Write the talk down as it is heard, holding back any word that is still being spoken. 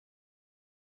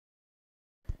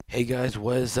Hey guys,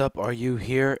 what is up? Are you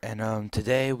here? And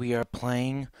today we are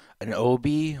playing an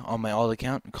Obby on my alt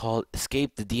account called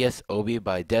Escape the DS Obby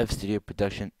by Dev Studio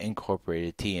Production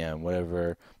Incorporated TM,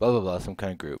 whatever, blah blah blah, some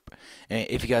kind of group. And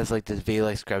if you guys like this video,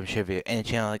 like, subscribe, and share video, and the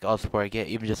channel, like all the support I get,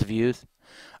 even just the views.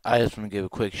 I just want to give a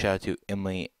quick shout out to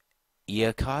Emily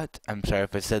Eacott. I'm sorry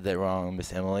if I said that wrong,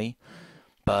 Miss Emily.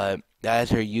 But that is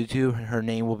her YouTube. Her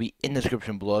name will be in the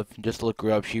description below. Just look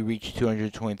her up. She reached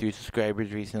 223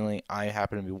 subscribers recently. I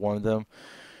happen to be one of them.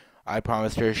 I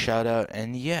promised her a shout out,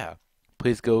 and yeah,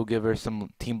 please go give her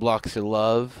some Team Blocks of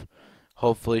love.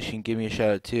 Hopefully, she can give me a shout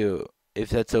out too,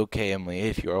 if that's okay, Emily.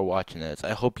 If you are watching this,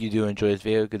 I hope you do enjoy this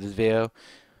video.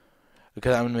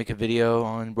 Because I'm gonna make a video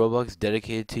on Roblox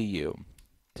dedicated to you.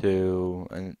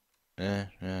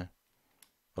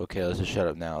 Okay, let's just shut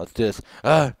up now. Let's do this.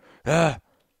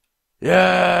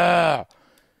 Yeah!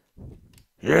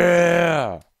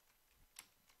 Yeah!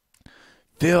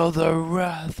 Feel the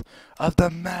wrath of the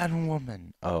man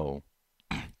woman. Oh.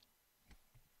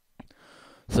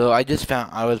 So I just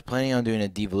found, I was planning on doing a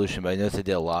devolution, but I noticed I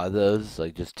did a lot of those,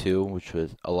 like just two, which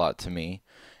was a lot to me.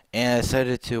 And I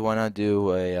decided to, why not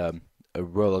do a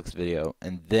Roblox video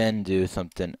and then do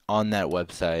something on that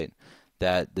website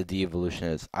that the devolution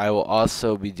is. I will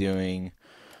also be doing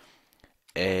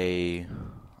I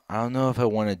don't know if I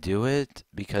want to do it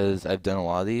because I've done a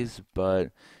lot of these,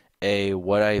 but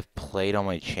what I've played on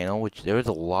my channel, which there was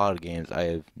a lot of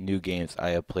new games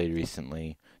I have played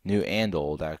recently, new and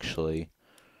old actually.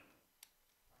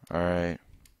 All right,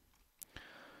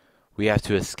 we have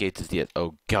to escape this yet.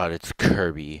 Oh God, it's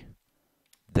Kirby.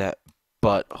 That,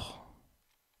 but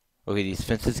okay, these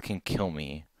fences can kill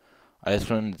me. I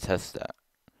just wanted to test that.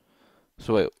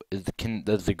 So wait,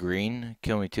 does the green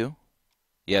kill me too?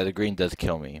 Yeah, the green does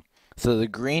kill me. So the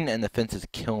green and the fences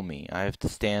kill me. I have to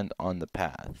stand on the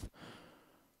path.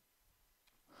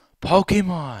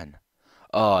 Pokemon!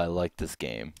 Oh, I like this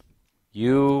game.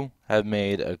 You have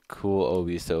made a cool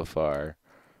Obby so far.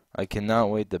 I cannot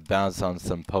wait to bounce on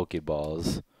some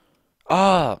Pokeballs.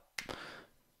 Ah!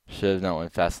 Should have not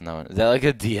went fast on that one. Is that like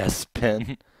a DS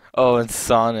spin? Oh, and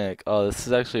Sonic. Oh, this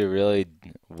is actually a really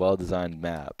well-designed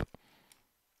map.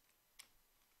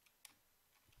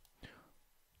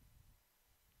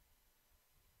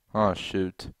 Oh,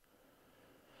 shoot.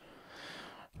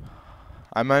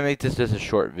 I might make this just a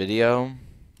short video,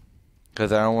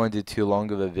 because I don't want to do too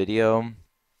long of a video.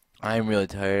 I'm really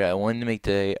tired. I wanted to make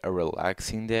today a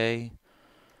relaxing day.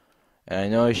 And I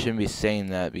know I shouldn't be saying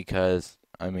that because,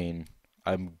 I mean,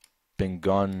 I've been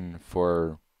gone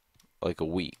for like a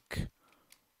week.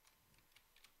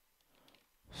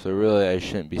 So really, I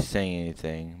shouldn't be saying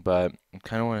anything, but I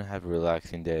kind of want to have a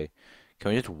relaxing day.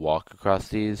 Can we just walk across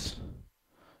these?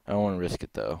 I don't want to risk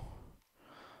it though.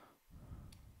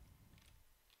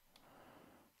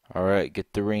 Alright,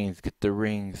 get the rings,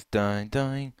 dying,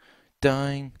 dying,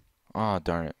 dying. Aw,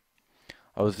 darn it.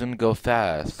 I was gonna go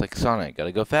fast, like Sonic,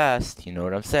 gotta go fast, you know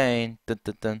what I'm saying. Dun,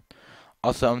 dun, dun.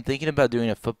 Also, I'm thinking about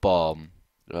doing a football,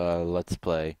 let's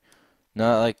play.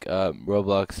 Not like a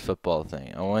Roblox football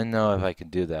thing. I wanna know if I can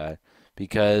do that.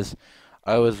 Because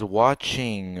I was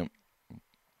watching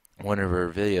one of her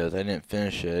videos, I didn't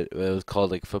finish it. It was called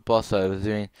like football, so I was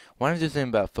doing, why don't I do something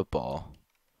about football?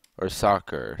 Or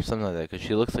soccer, something like that, because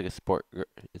she looks like a sport.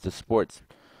 It's a sports.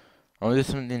 I want to do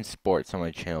something in sports on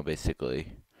my channel,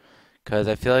 basically. Because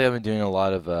I feel like I've been doing a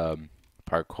lot of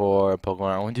parkour, Pokemon.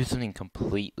 I want to do something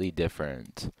completely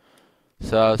different.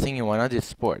 So I was thinking, why not do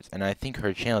sports? And I think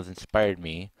her channel has inspired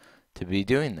me to be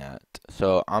doing that.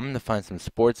 So I'm going to find some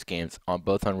sports games,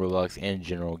 both on Roblox and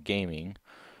general gaming.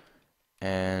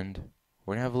 And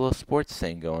we're going to have a little sports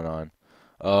thing going on.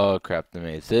 Oh crap, the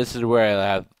maze. This is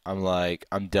where I'm like,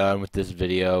 I'm done with this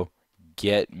video.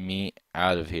 Get me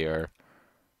out of here.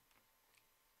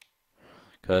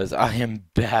 Because I am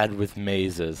bad with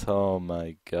mazes. Oh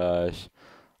my gosh.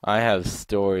 I have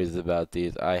stories about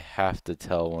these I have to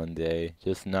tell one day.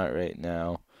 Just not right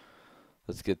now.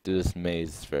 Let's get through this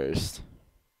maze first.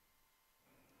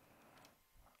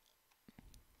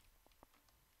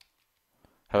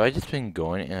 Have I just been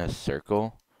going in a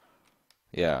circle?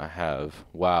 Yeah, I have.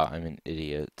 Wow, I'm an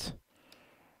idiot.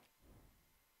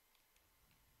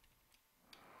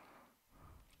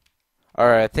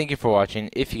 Alright, thank you for watching.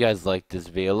 If you guys liked this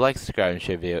video, like, subscribe, and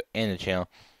share the video and the channel.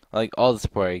 Like all the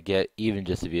support I get, even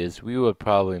just the views, we would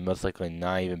probably most likely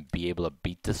not even be able to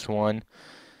beat this one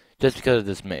just because of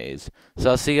this maze. So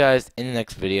I'll see you guys in the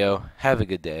next video. Have a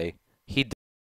good day.